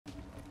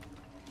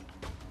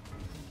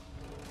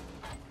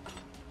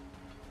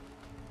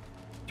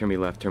Turn me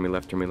left, turn me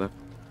left, turn me left.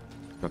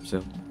 Drop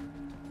sail.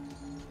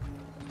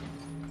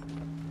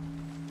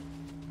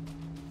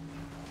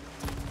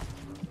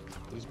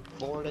 He's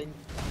boarding.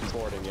 He's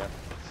boarding, yeah.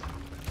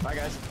 Bye,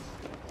 guys.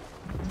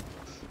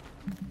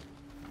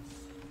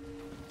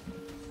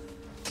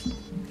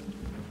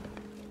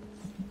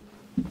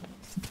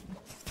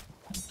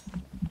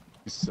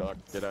 You suck.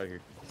 Get out of here.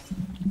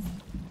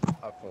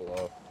 I fell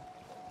off.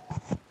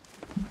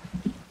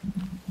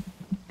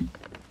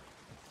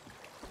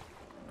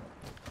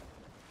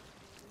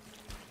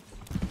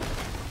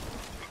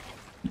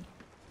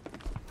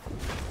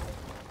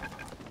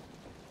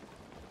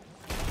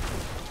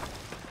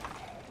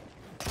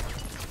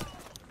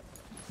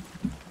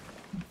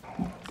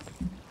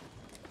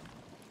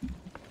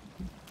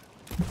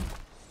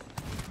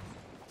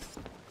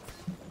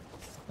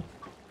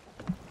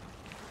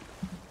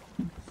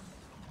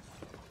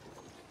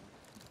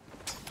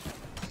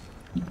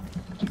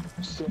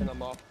 Seeing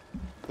him off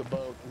the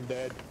boat and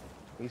dead.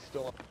 He's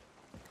still.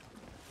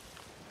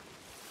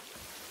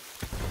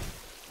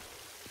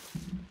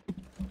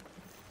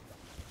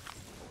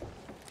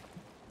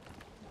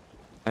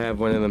 I have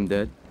one of them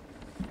dead.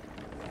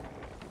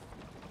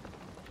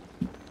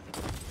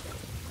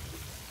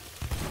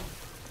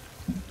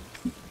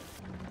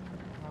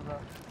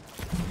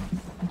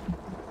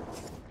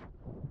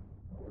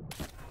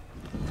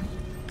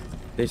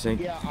 They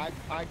sink. Yeah,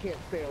 I can't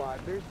stay alive.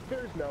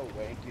 There's no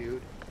way,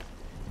 dude.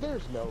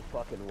 There's no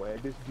fucking way.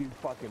 This dude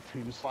fucking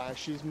two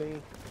slashes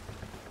me.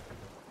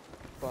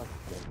 Fucking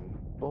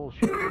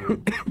bullshit.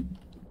 Dude.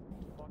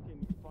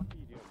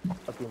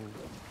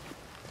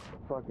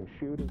 fucking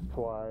shoot us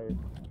twice.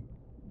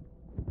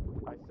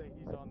 I say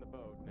he's on the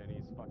boat and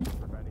he's fucking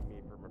preventing me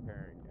from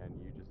repairing, and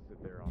you just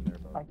sit there on their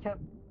boat.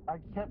 I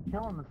kept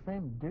killing the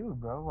same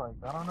dude, bro. Like,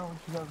 I don't know what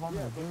you guys want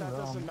me to do, but that bro.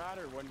 doesn't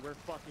matter when we're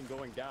fucking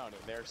going down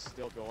and they're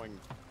still going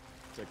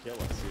to kill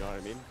us, you know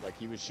what I mean? Like,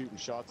 he was shooting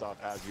shots off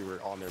as you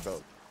were on their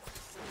boat.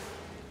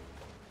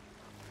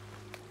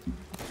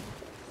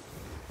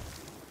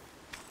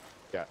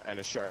 Yeah, and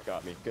a shark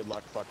got me. Good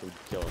luck fucking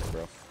killing,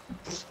 bro.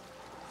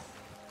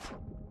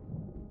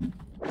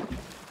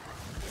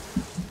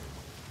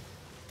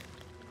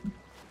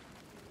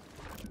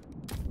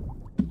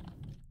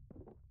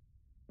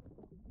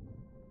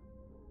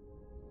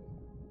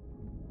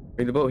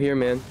 Bring the boat here,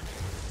 man.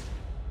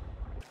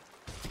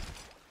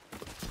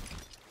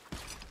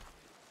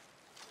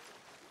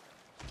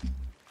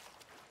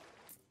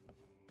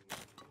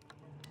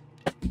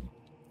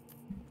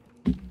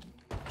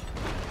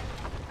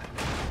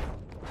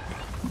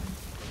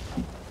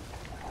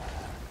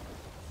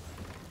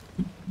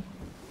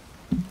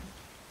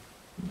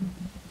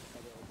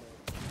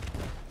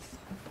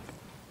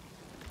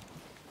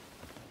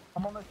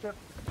 I'm on the ship.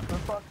 Good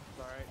fuck.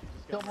 Alright,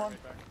 just Killed one.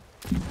 Right back.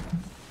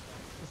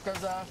 This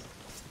guy's ass.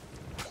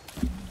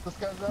 This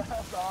guy's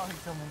ass. Oh, he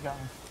killed me, got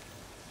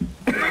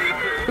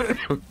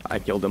me. I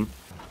killed him.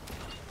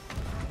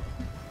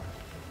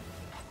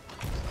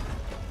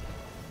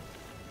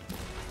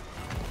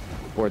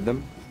 Board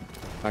them.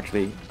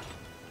 Actually,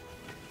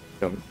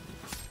 don't.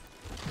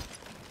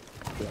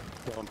 Yeah,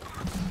 kill him.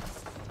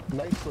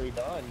 Nicely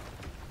done.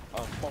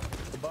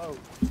 Off the boat.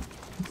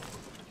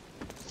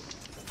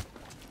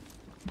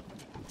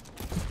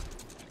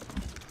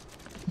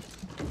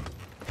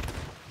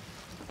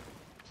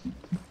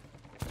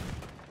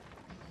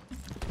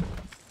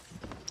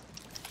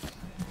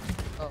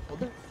 Oh, well,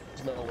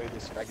 there's no way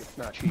this faggot's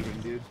not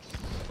cheating, dude.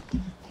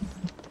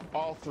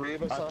 All three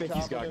of us. I think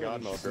he's got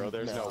God mode, bro.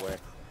 There's no way.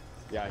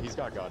 Yeah, he's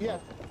got God mode. Yeah,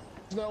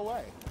 There's no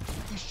way.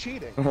 He's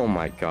cheating. Oh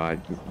my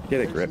god.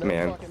 Get a grip, There's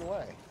no man. fucking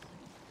way.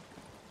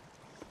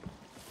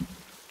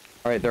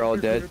 Alright, they're all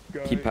dead.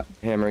 Keep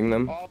hammering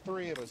them. All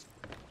three of us.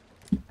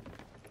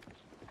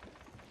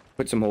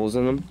 Put some holes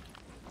in them.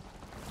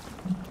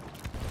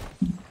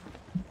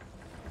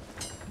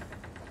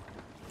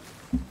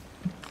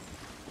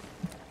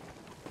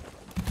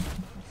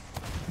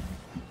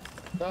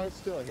 No, it's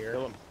still here.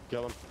 Kill him.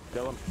 Kill him.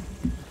 Kill him.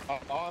 Oh,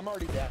 I'm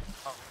already dead.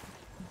 Oh.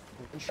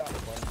 One shot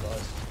with one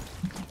buzz.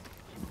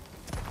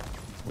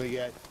 But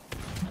yet.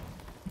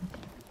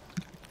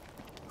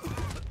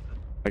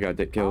 I got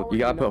that killed. You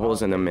gotta put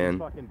holes in them, man.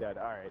 Fucking dead.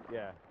 Alright,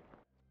 yeah.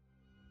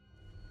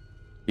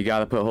 You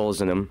gotta put holes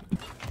in them.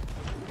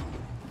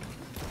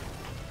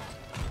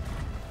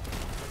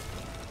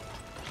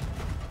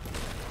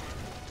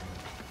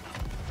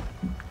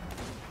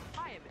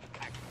 I am in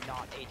fact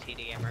not a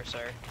TDMer,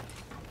 sir.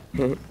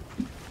 I'm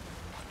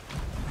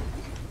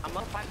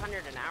up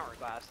 500 an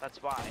hourglass,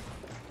 that's why.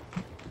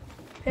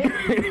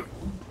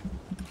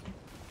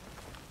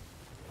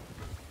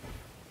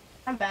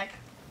 I'm back.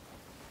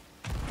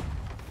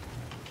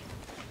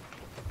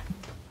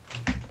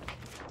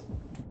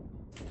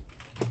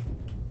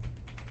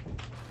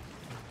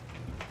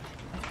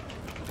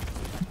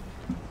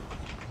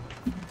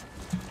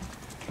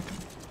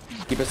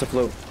 Keep us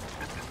afloat.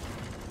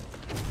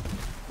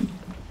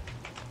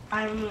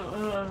 I'm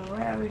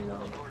where are we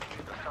going?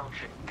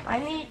 I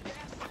need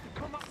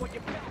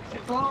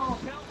bomb.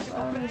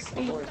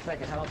 For a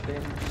second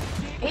helping.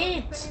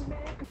 Eat!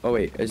 Oh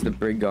wait, is the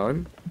brig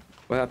gone?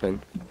 What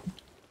happened?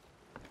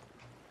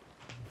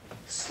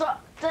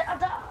 Stop!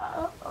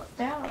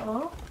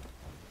 Down.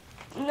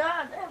 No,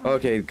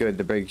 Okay, good.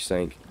 The brig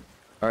sank.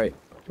 All right,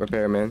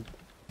 repairman.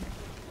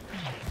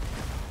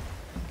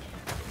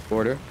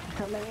 Order.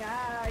 Coming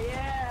out,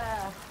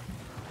 yeah!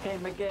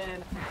 Came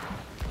again.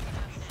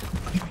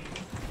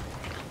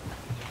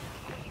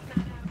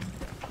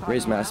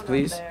 Raise mass,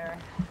 please.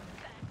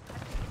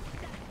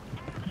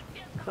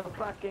 So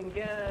fucking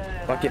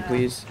good. Bucket,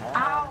 please.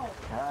 Ow!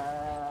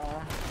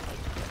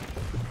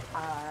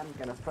 I'm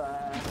gonna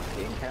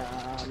fucking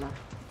come.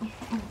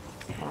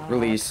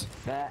 Release.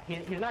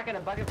 He's not gonna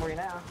bucket for you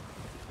now.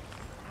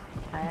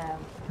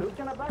 Who's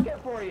gonna bucket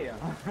for you?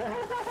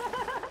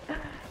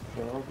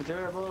 Shove a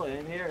gerbil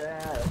in your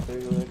ass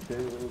through a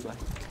tube.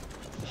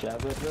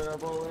 Shove a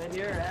gerbil in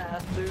your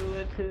ass through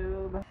a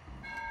tube.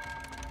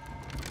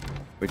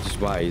 Which is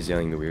why he's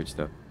yelling the weird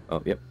stuff.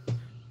 Oh, yep.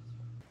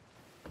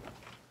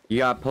 You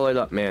gotta pull it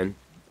up, man.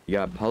 You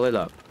gotta pull it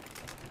up.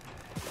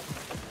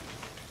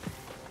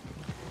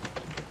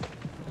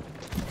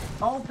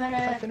 Open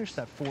If I it! finish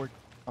that fort,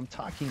 I'm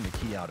talking the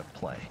key out of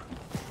play.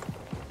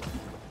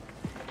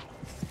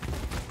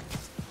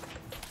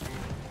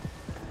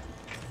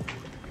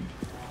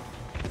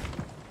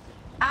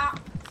 Ow!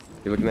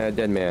 You're looking at a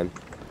dead man.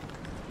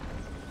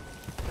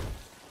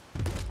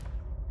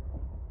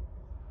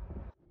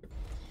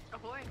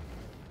 Ahoy.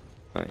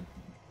 Hi.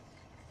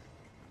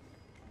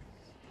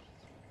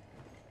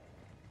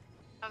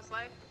 How's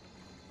life?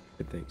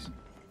 Good, thanks.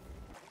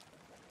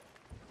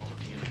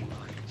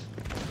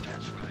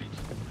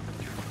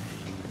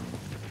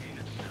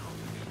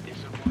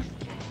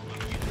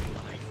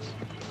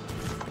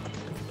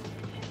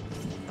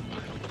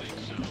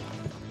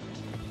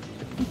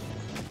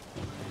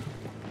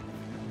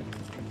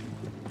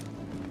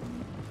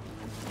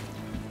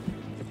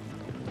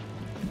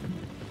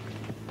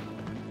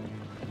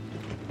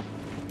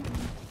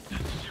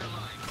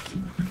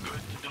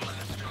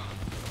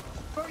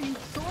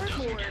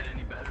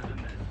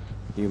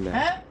 You man.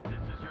 Huh?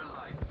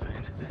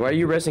 Why are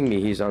you resing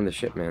me? He's on the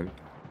ship, man.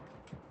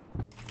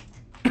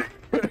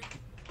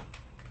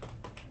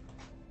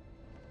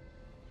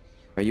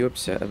 Are you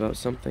upset about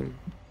something?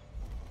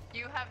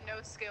 You have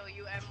no skill,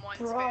 you M1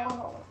 Bro. spam.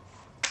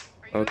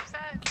 Are you Okay.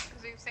 upset?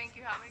 Because we've sank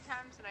you how many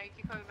times and now you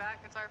keep coming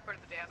back? It's our part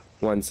of the dam.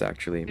 Once,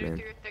 actually, Get it man.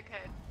 through your thick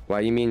head. Why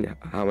you mean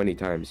how many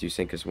times? You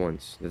sink us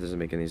once. That doesn't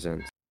make any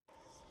sense.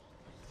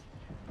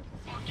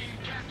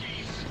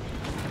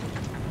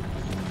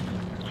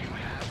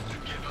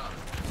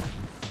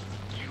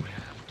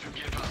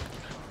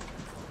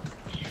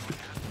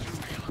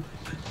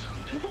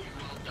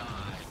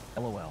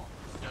 LOL.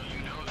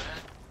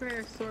 Come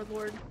here, sword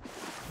lord.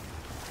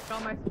 Oh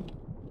my.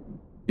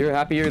 You're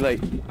happy, you're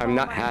like, I'm Oh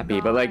not my happy,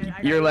 God, but like, I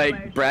got you're you like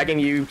right bragging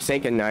you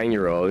sank a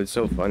 9-year-old. It's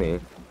so funny.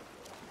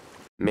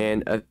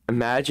 Man,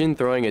 imagine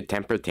throwing a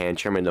temper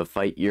tantrum in a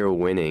fight you're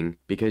winning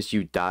because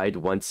you died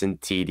once in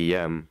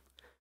TDM.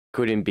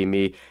 Couldn't be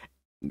me.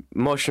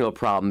 Emotional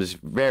problems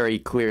very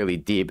clearly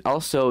deep.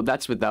 Also,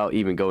 that's without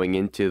even going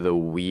into the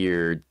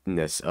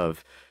weirdness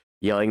of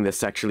yelling the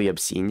sexually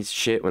obscene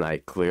shit when I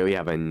clearly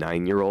have a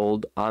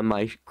 9-year-old on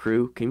my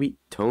crew. Can we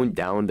tone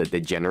down the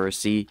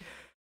degeneracy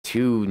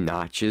 2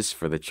 notches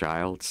for the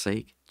child's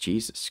sake?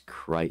 Jesus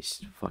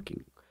Christ,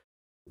 fucking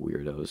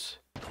weirdos.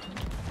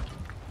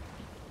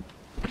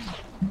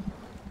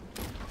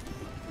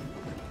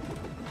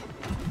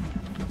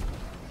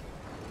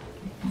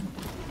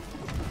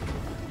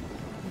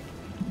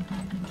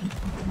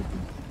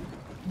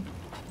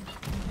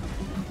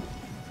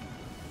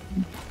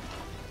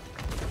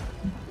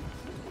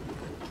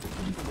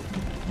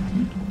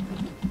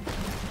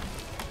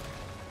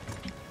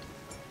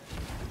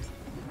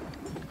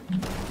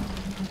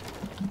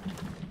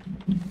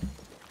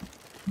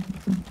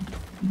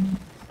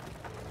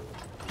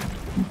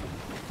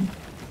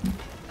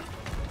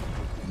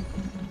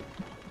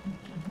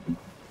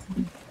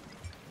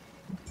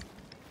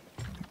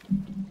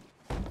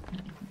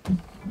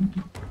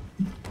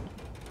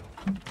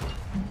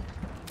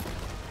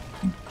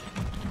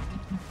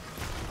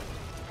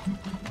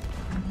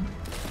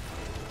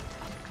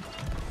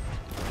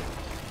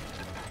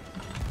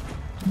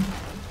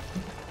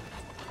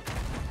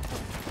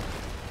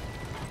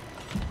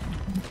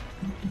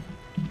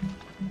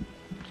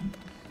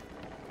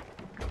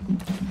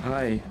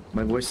 Hi,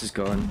 my voice is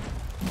gone.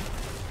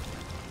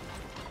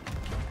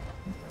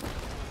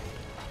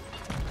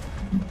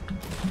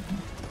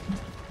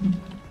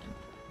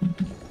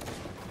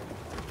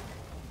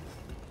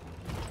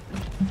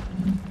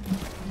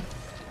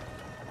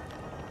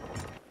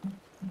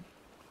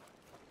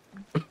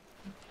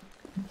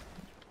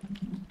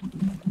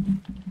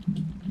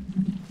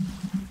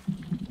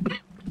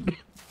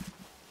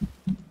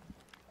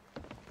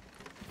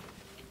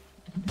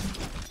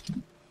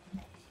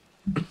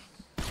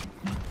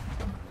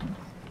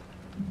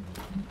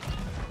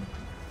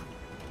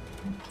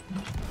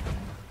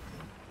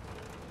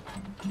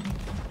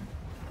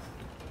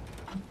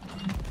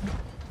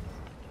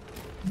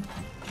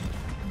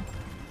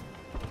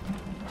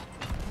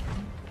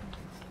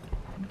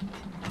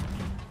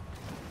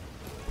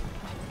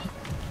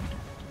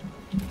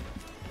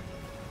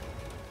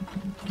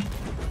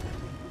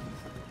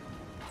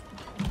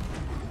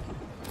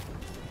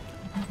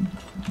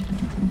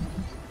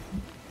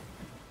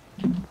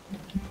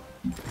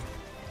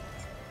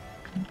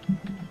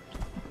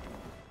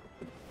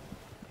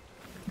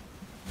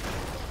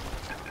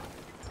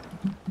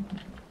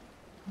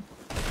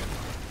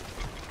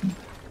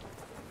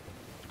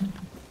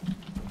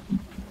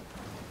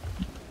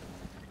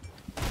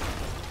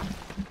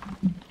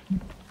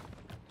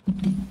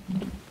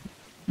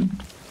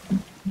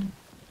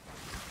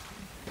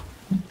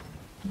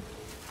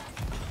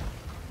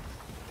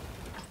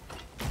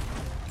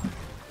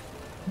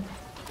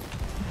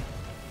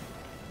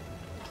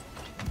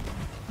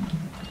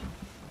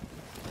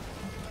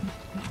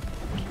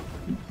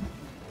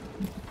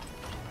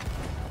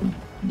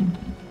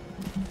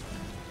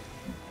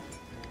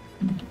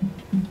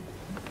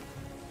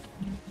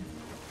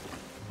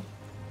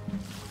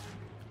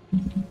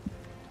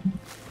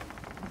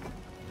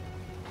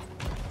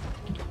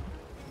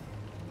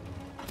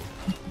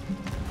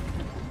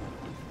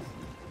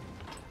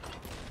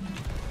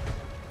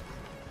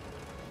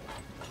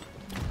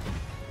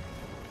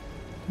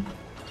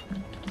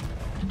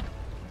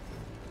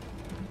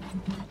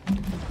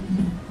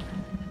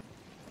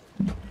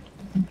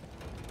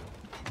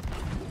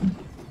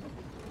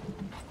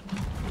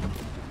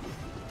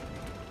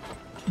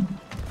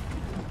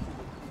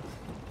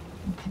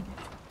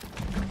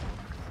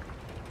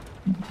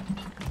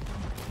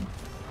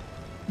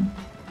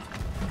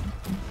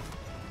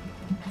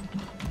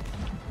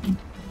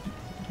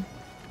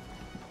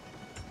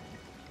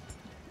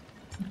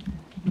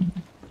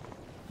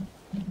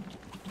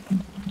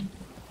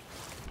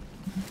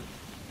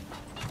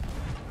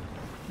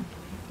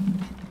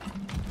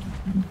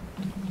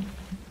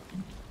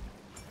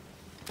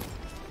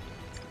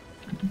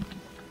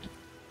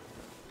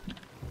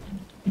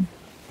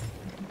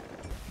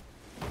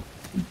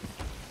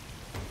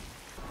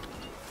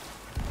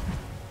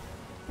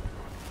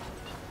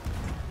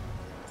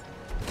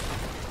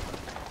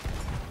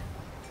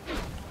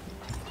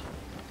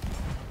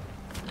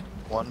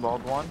 One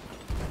bald one.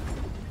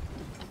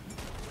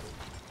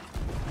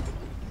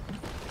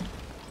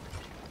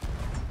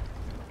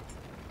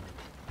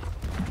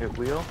 Hit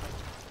wheel.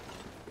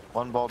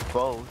 One bald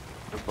both.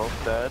 They're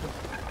both dead.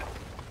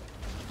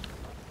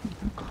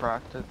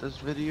 Cracked at this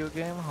video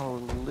game,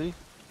 holy.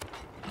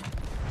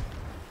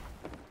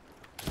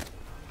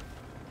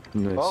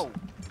 Nice. Oh!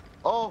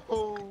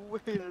 Oh,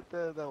 wait,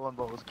 that one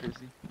ball was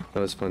crazy.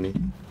 That was funny.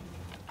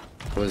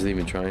 I wasn't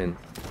even trying.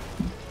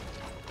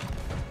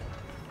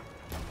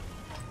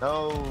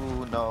 No,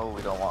 no,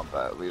 we don't want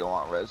that. We don't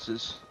want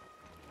reses.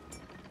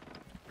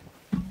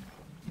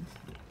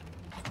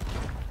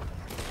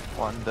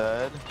 One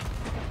dead.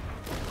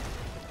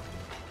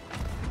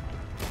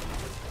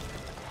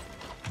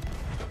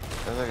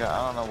 The other guy,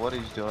 I don't know what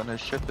he's doing.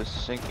 His ship is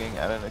sinking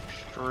at an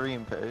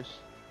extreme pace.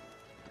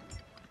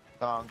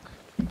 Donk.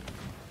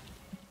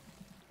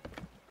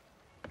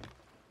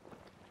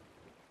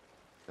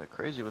 They're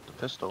crazy with the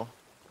pistol.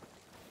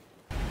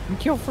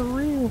 Kill for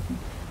real.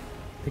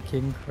 The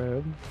king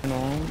crab.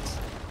 No,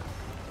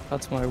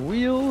 that's my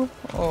wheel.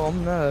 Oh,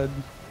 I'm mad.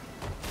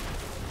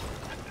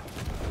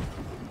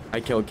 I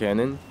killed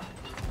Cannon.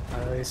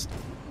 Nice.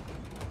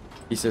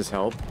 He says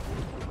help.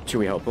 Should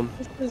we help him?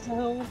 This is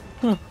hell.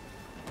 I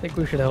think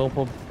we should help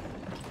him.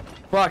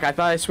 Fuck, I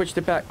thought I switched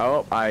it back.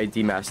 Oh, I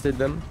demasted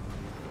them.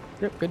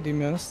 Yep, good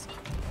demast.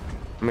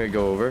 I'm gonna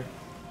go over.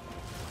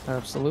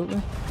 Absolutely.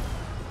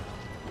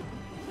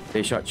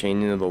 They shot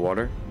chain into the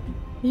water.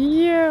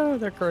 Yeah,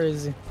 they're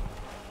crazy.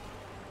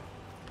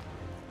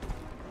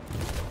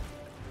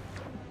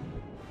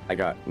 I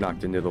got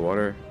knocked into the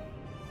water.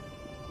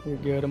 You're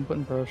good, I'm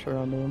putting pressure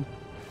onto him.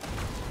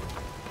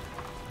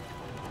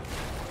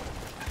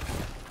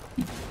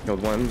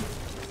 Killed one.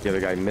 The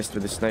other guy missed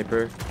with the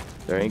sniper.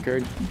 They're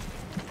anchored.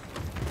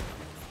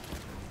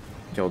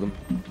 Killed him.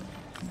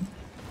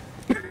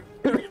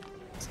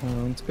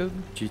 Sounds good.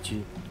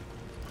 GG.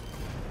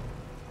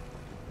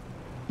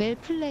 Well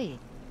played.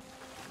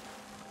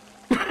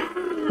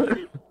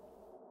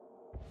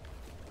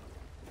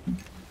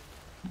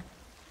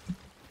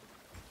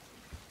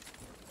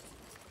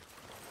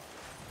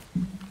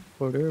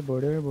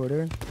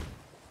 Border.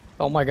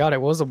 Oh my god, it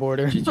was a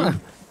border. GG.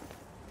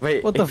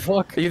 Wait. What the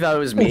fuck? You thought it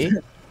was me?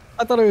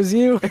 I thought it was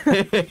you. Dude,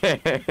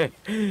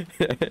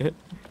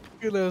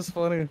 that was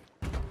funny.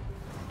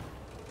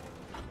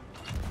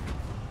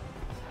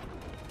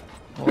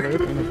 Oh, they're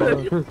in the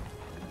bottom.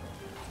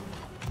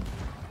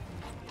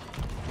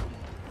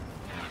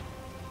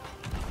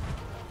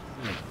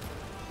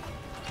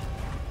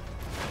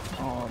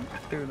 Oh,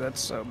 dude,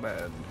 that's so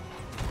bad.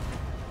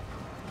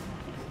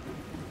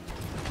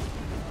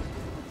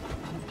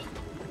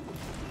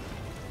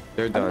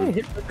 They're done.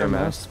 They're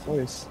masked.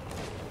 Twice.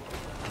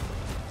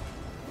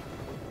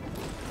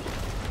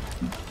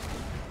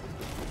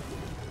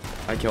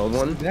 I killed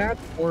one. That's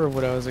more of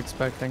what I was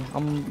expecting.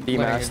 I'm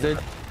Demasted.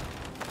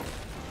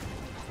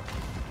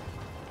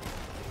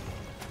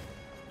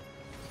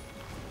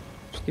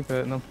 Just keep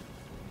hitting them.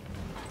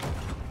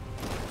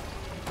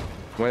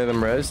 One of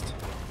them rezzed.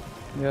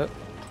 Yep.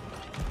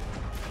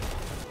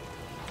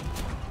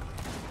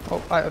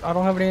 Oh, I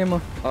don't have any ammo.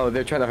 Oh,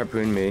 they're trying to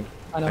harpoon me.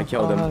 I know. I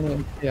killed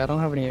him. Yeah, I don't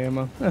have any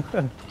ammo.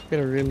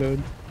 Gotta reload.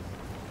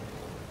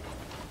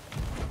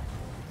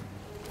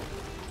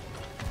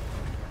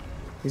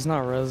 He's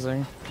not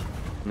rezzing.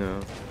 No.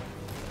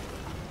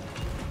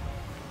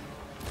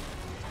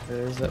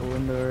 There's that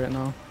window right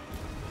now.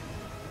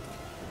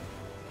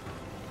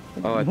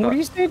 Oh, I What thought. do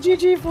you say,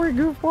 GG, for a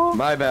goofball?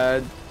 My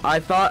bad. I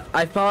thought.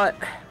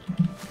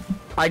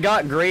 I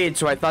got grade,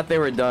 so I thought they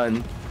were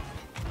done.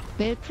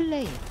 Well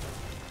played.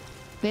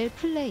 Well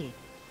played.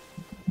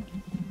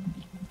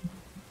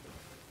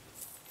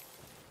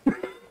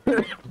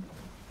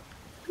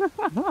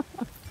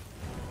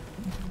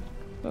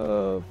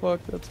 Oh, fuck,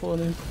 that's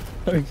funny.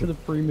 Sorry for the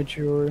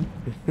premature.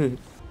 Dude,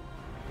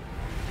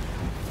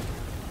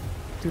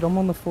 I'm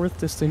on the 4th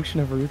distinction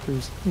of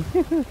Reapers.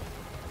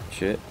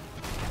 Shit.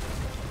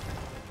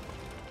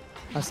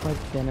 I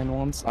sniped cannon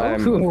once.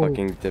 I'm Oh, a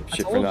fucking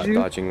dipshit for not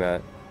dodging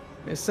that.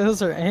 It says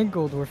they're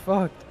angled, we're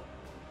fucked.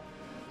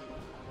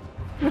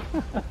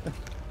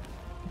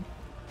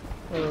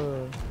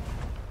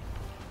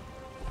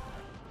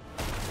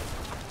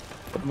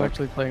 I'm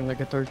actually playing like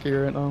a turkey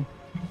right now.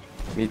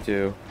 Me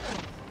too.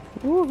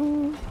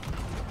 Woohoo!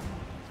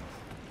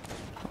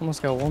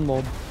 Almost got one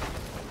bulb.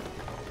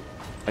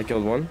 I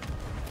killed one.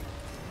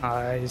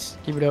 Nice.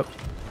 Keep it up.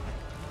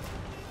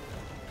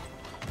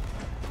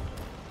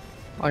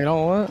 Oh, you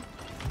know what?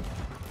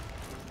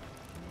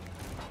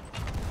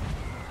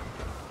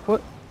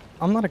 What?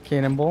 I'm not a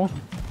cannonball.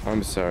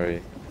 I'm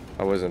sorry.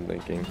 I wasn't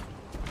thinking.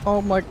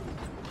 Oh my...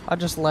 I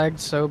just lagged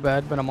so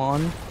bad, but I'm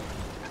on.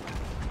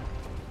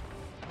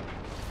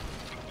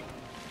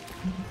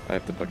 I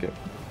have the bucket.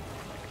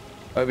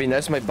 Oh, it'd be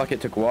nice if my bucket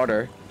took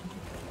water.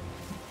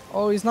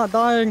 Oh, he's not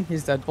dying.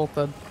 He's dead. Both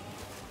dead.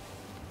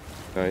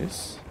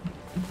 Nice.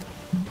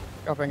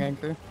 Dropping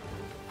anchor.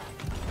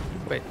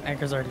 Wait,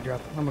 anchor's already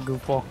dropped. I'm a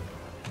goofball.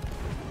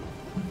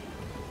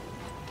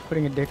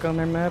 Putting a dick on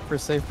their map for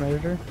safe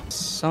measure.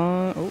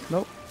 Sun. Oh,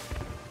 nope.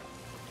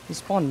 He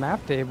spawned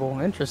map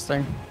table.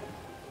 Interesting.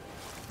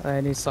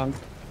 And he sunk.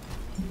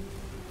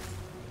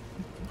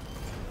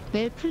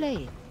 Well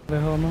played. The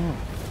hell no.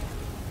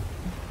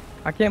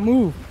 I can't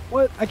move.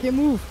 What? I can't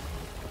move.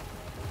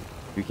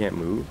 You can't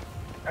move?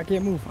 I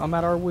can't move. I'm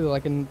at our wheel.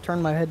 I can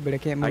turn my head, but I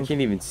can't move. I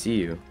can't even see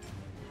you.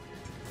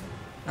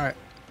 Alright.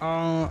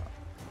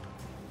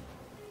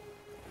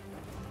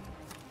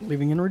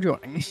 Leaving and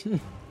rejoining.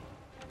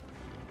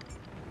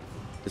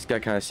 This guy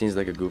kind of seems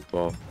like a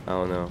goofball. I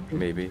don't know.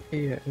 Maybe.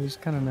 Yeah, he's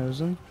kind of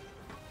nosing.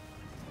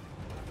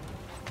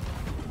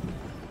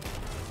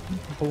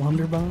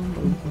 Blunderbomb?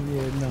 Oh,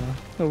 yeah, no.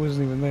 I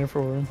wasn't even there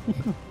for him.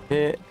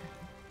 Eh.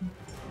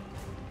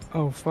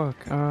 Oh, fuck.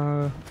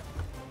 I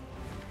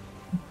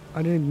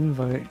didn't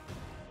invite.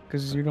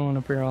 Because you don't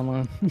appear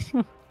online.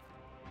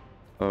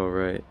 Oh,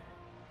 right.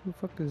 Who the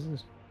fuck is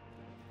this?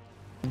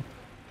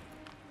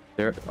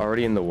 They're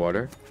already in the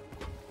water?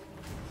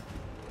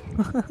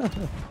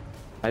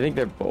 I think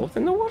they're both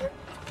in the water?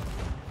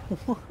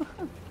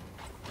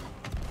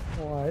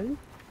 Why?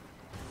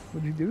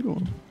 What'd you do to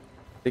him?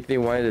 I think they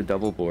wanted a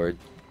double board.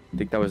 I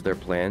think that was their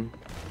plan.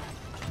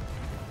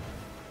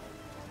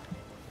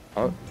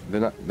 Oh,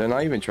 they're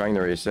not even trying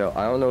to race out.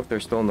 I don't know if they're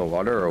still in the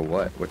water or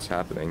what's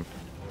happening.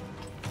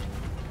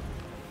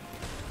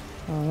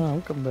 I don't know,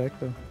 I'll come back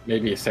though.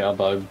 Maybe a sail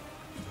bug.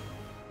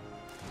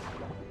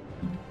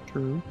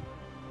 True.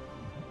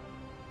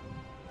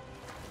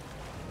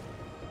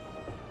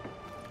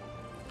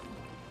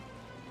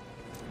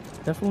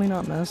 Definitely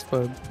not mass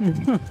bug.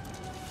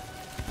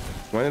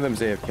 One of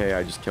them's AFK,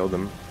 I just killed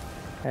him.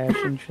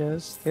 Ashen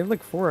chest. They have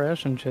like 4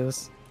 ashen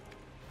chests.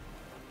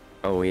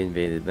 Oh, we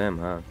invaded them,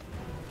 huh?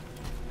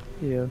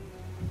 Yeah.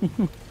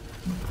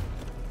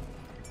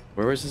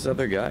 Where was this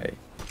other guy?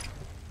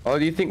 Oh,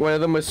 do you think one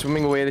of them was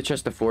swimming away to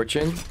chest of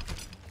fortune?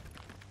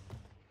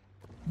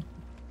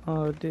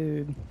 Oh,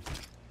 dude.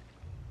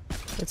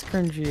 That's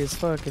cringy as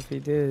fuck if he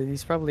did.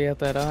 He's probably at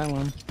that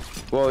island.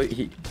 Well,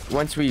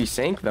 once we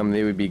sank them,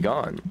 they would be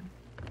gone.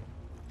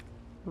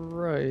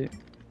 Right.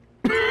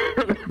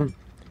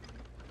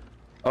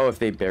 Oh, if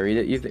they buried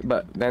it, you think?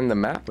 But then the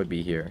map would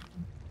be here.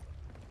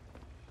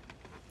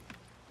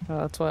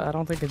 That's why I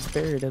don't think it's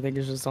buried. I think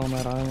it's just on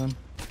that island.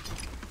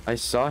 I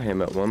saw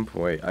him at one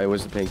point. I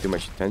wasn't paying too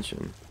much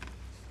attention.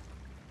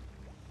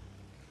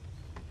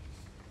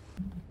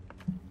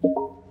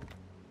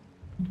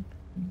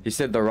 He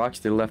said the rocks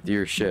to the left of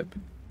your ship.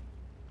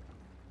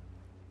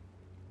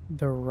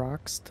 The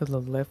rocks to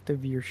the left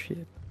of your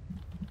ship.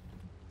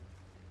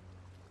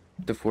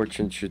 The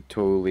fortune should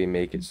totally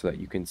make it so that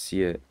you can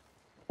see it.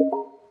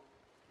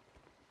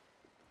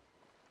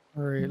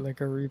 Right,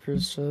 like a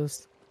reaper's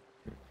chest.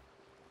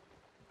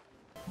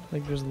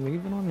 Like just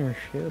leave it on your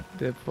ship,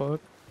 dip fuck.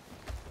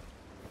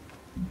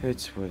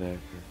 It's whatever.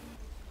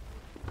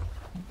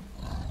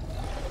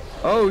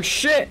 Oh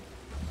shit!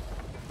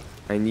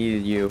 I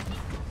needed you.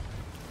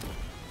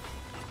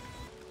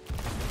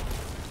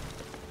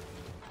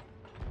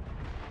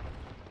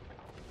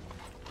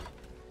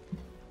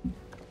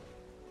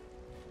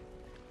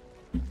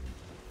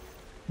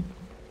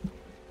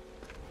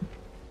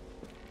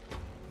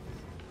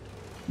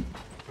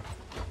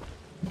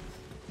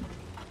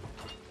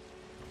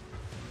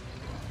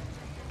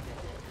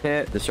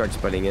 Heh, the shark's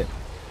biting it.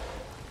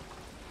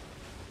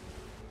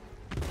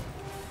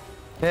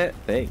 Heh,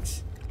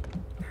 thanks.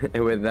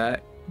 And with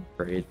that,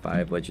 grade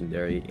 5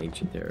 legendary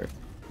ancient terror.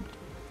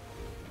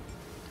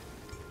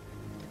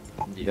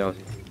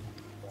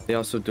 They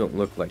also don't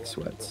look like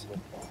sweats.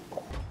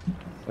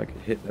 If I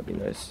could hit, that'd be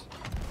nice.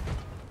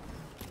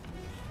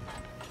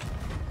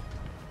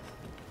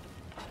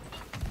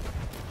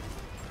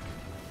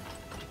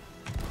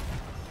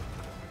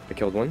 I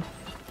killed one.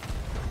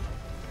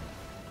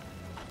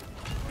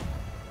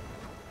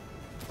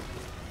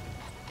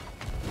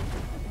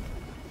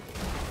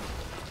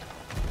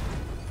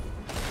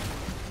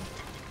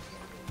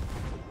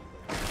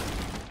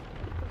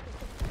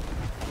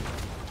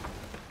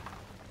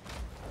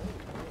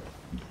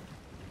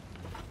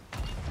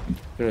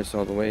 Finish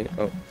all the way.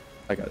 Oh,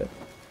 I got it.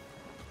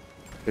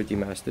 They're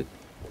demasted.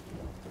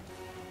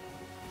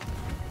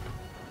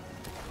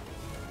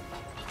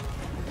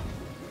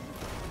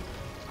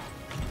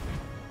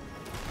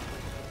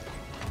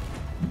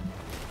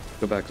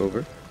 Go back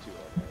over.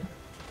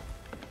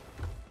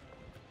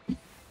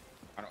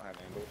 I don't have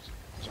angles.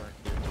 Sorry.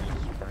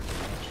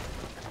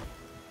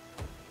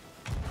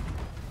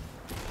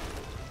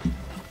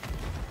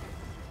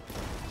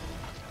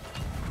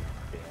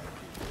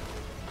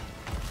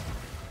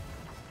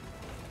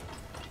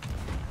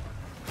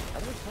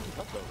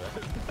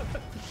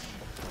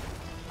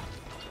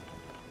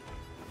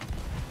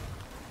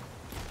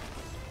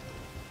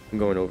 I'm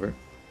going over.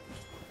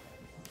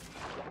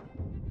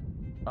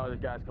 Oh, the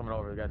guy's coming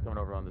over. The guy's coming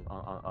over on this.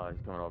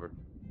 He's coming over.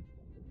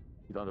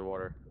 He's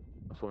underwater.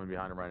 I'm swimming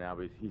behind him right now,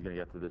 but he's gonna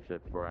get to the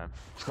ship before I am.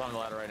 He's climbing the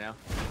ladder right now.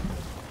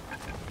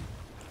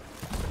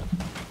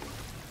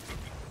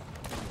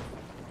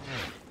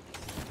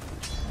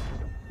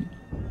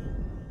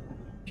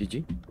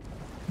 GG.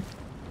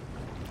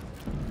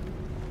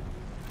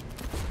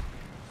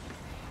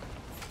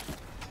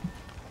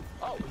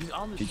 Oh, he's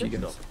on the GG, ship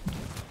guys. still.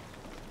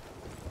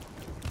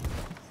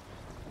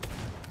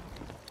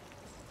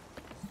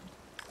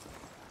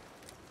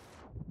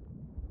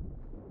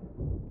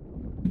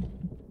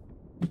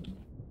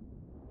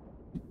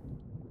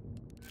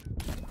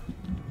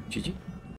 GG.